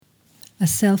A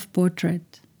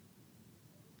self-portrait.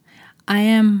 I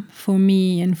am for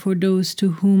me and for those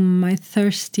to whom my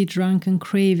thirsty, drunken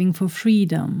craving for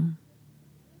freedom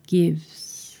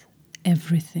gives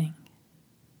everything.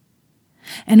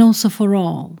 And also for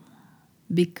all,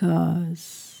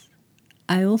 because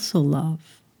I also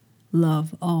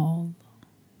love all.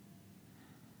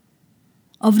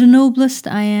 Of the noblest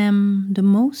I am the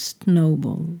most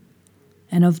noble,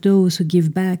 and of those who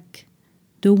give back,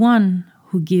 the one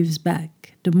who gives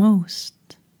back the most.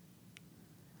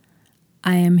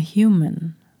 I am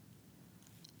human.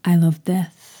 I love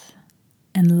death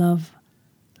and love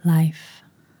life.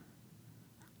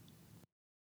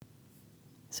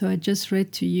 So I just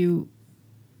read to you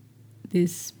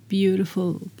this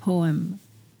beautiful poem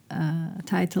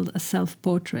titled A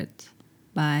Self-Portrait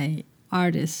by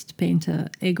artist, painter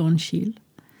Egon Schiele.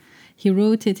 He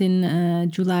wrote it in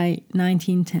July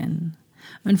 1910.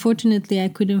 Unfortunately, I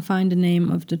couldn't find the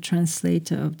name of the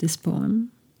translator of this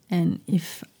poem, and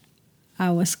if I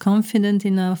was confident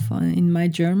enough in my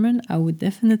German, I would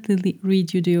definitely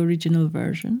read you the original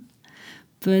version,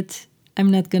 but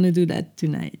I'm not going to do that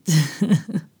tonight.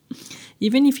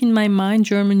 Even if in my mind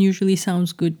German usually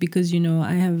sounds good because,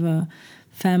 I have a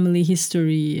family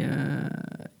history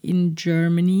in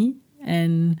Germany,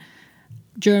 and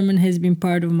German has been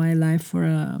part of my life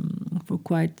for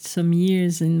quite some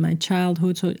years in my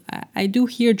childhood. So I do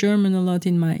hear German a lot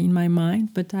in my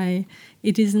mind, but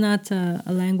it is not a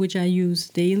language I use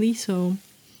daily. So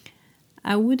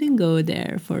I wouldn't go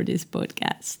there for this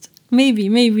podcast.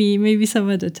 Maybe some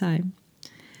other time.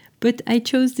 But I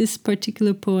chose this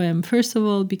particular poem first of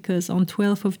all because on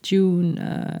 12th of June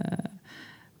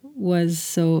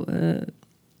was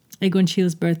Egon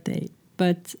Schiele's birthday,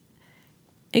 but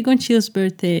Egon Schiele's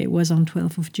birthday was on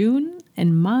 12th of June,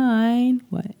 and mine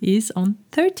is on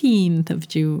 13th of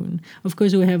June. Of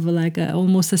course, we have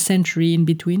almost a century in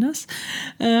between us.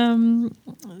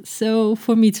 So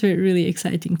for me, it's really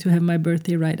exciting to have my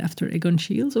birthday right after Egon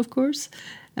Schiele's, of course.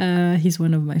 He's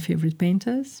one of my favorite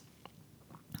painters.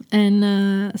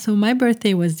 And so my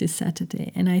birthday was this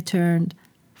Saturday, and I turned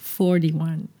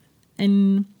 41.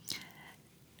 And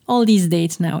all these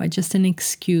dates now are just an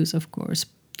excuse, of course,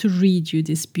 to read you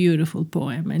this beautiful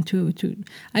poem, and to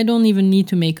I don't even need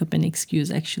to make up an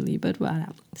excuse actually, but voila.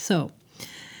 So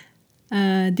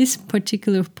this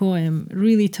particular poem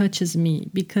really touches me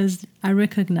because I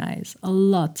recognize a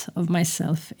lot of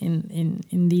myself in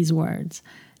these words,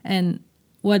 and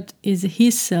what is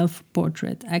his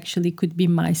self-portrait actually could be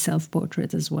my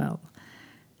self-portrait as well,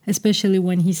 especially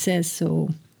when he says so,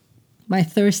 my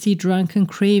thirsty, drunken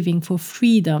craving for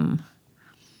freedom.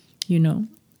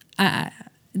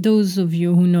 Those of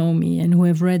you who know me and who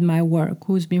have read my work,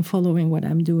 who's been following what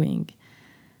I'm doing,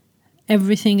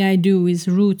 everything I do is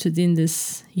rooted in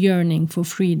this yearning for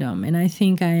freedom. And I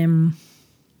think I am,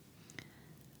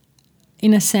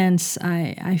 in a sense,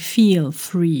 I feel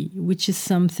free, which is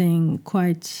something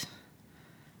quite,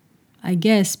 I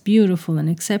guess, beautiful and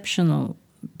exceptional,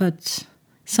 but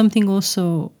something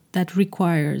also that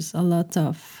requires a lot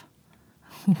of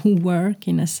work,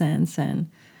 in a sense,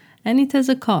 and it has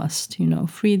a cost.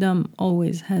 Freedom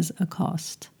always has a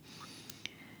cost.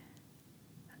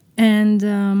 And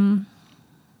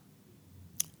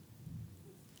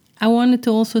I wanted to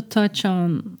also touch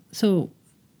on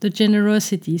the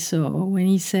generosity. So when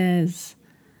he says,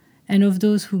 and of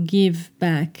those who give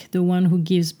back, the one who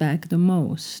gives back the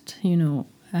most,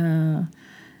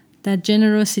 that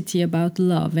generosity about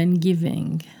love and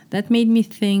giving, that made me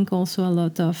think also a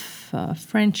lot of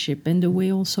friendship and the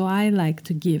way also I like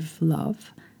to give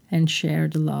love and share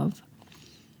the love.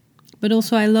 But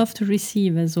also I love to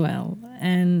receive as well.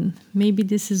 And maybe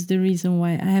this is the reason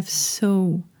why I have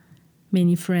so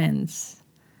many friends,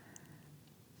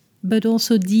 but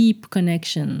also deep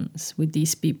connections with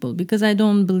these people, because I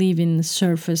don't believe in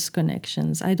surface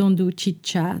connections. I don't do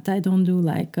chit-chat. I don't do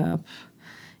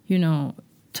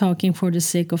talking for the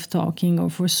sake of talking or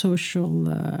for social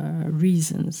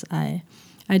reasons. I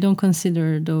don't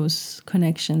consider those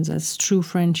connections as true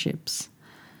friendships.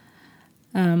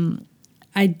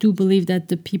 I do believe that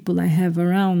the people I have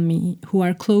around me who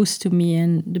are close to me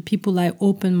and the people I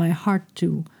open my heart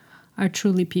to are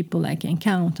truly people I can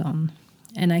count on.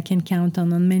 And I can count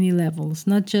on many levels,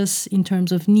 not just in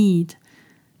terms of need,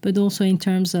 but also in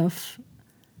terms of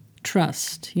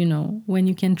trust, when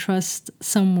you can trust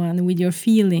someone with your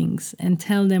feelings and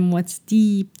tell them what's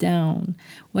deep down,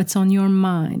 what's on your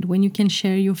mind, when you can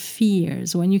share your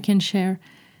fears, when you can share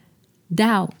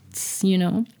doubts,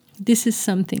 this is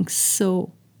something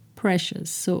so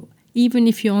precious. So even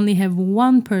if you only have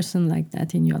one person like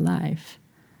that in your life,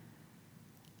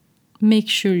 make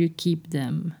sure you keep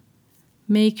them,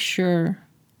 make sure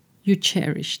you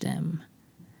cherish them.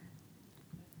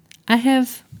 I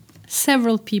have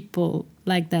several people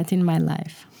like that in my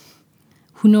life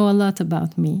who know a lot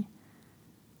about me,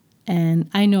 and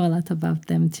I know a lot about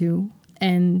them too.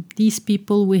 And these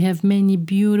people we have many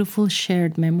beautiful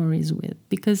shared memories with,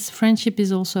 because friendship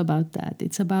is also about that.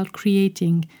 It's about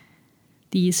creating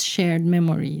these shared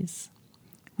memories,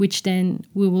 which then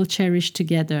we will cherish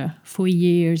together for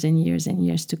years and years and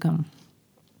years to come.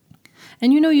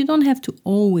 And you don't have to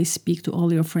always speak to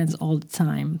all your friends all the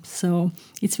time. So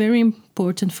it's very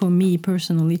important for me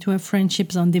personally to have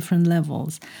friendships on different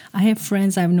levels. I have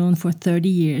friends I've known for 30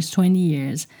 years, 20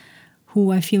 years,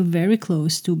 who I feel very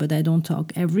close to, but I don't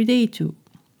talk every day to.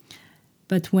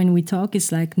 But when we talk,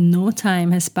 it's like no time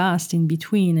has passed in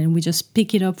between, and we just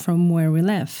pick it up from where we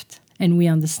left. And we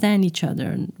understand each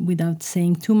other without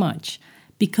saying too much,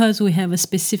 because we have a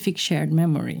specific shared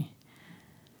memory.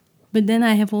 But then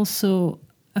I have also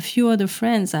a few other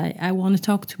friends I want to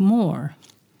talk to more.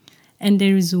 And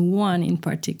there is one in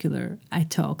particular I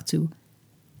talk to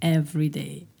every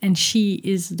day. And she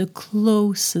is the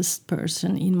closest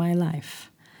person in my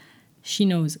life. She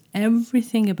knows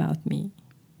everything about me.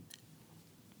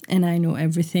 And I know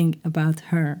everything about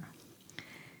her.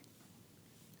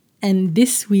 And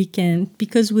this weekend,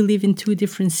 because we live in 2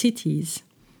 different cities,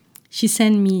 she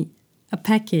sent me a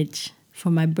package for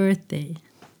my birthday.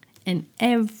 And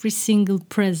every single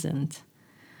present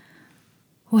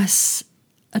was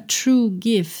a true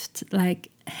gift, like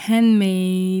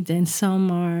handmade, and some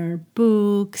are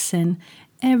books, and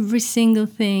every single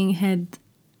thing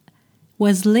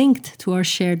was linked to our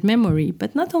shared memory,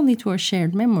 but not only to our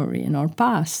shared memory and our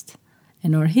past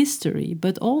and our history,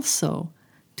 but also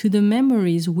to the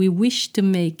memories we wish to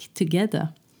make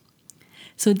together.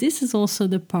 So this is also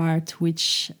the part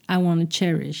which I want to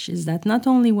cherish, is that not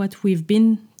only what we've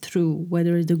been through,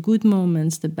 whether the good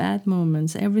moments, the bad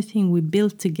moments, everything we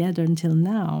built together until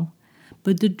now,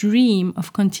 but the dream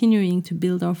of continuing to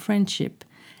build our friendship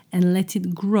and let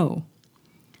it grow.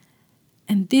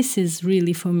 And this is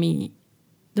really, for me,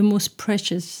 the most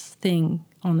precious thing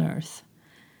on earth.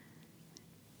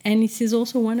 And it is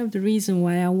also one of the reasons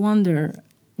why I wonder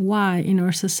why in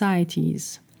our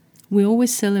societies we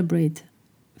always celebrate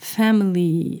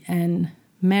family and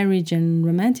marriage and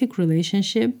romantic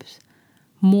relationships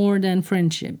more than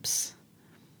friendships.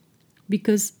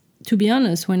 Because, to be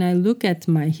honest, when I look at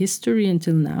my history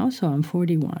until now, so I'm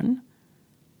 41,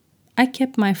 I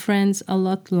kept my friends a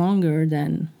lot longer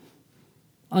than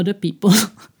other people,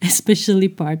 especially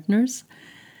partners.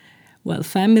 Well,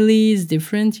 family is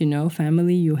different,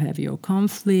 family, you have your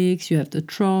conflicts, you have the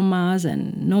traumas,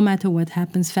 and no matter what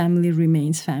happens, family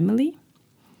remains family.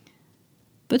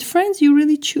 But friends, you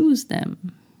really choose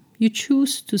them. You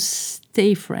choose to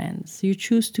stay friends. You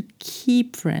choose to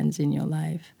keep friends in your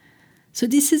life. So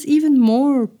this is even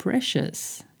more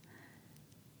precious.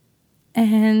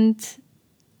 And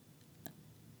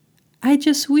I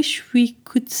just wish we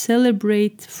could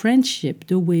celebrate friendship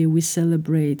the way we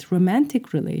celebrate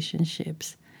romantic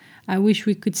relationships. I wish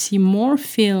we could see more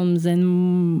films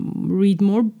and read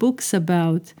more books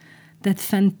about that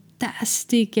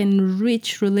fantastic and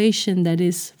rich relation that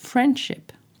is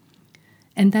friendship.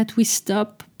 And that we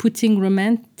stop putting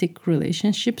romantic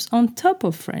relationships on top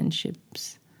of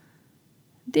friendships.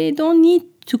 They don't need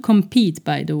to compete,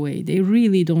 by the way. They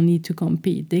really don't need to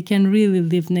compete. They can really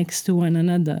live next to one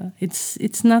another.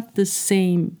 It's not the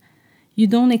same. You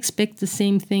don't expect the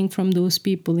same thing from those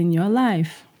people in your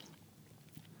life.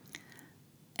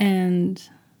 And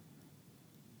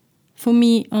for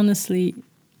me, honestly,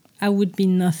 I would be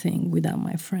nothing without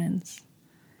my friends.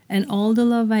 And all the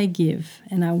love I give,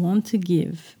 and I want to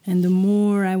give, and the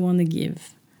more I want to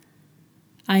give,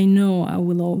 I know I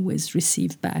will always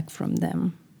receive back from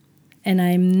them. And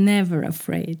I'm never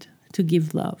afraid to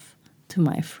give love to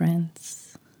my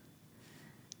friends.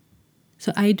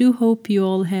 So I do hope you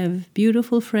all have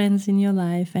beautiful friends in your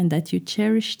life and that you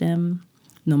cherish them,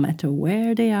 no matter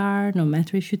where they are, no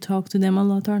matter if you talk to them a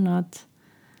lot or not.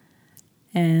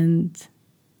 And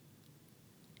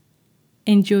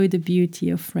enjoy the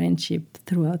beauty of friendship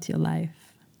throughout your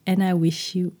life. And I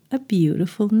wish you a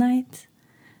beautiful night.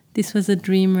 This was a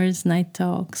Dreamer's Night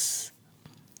Talks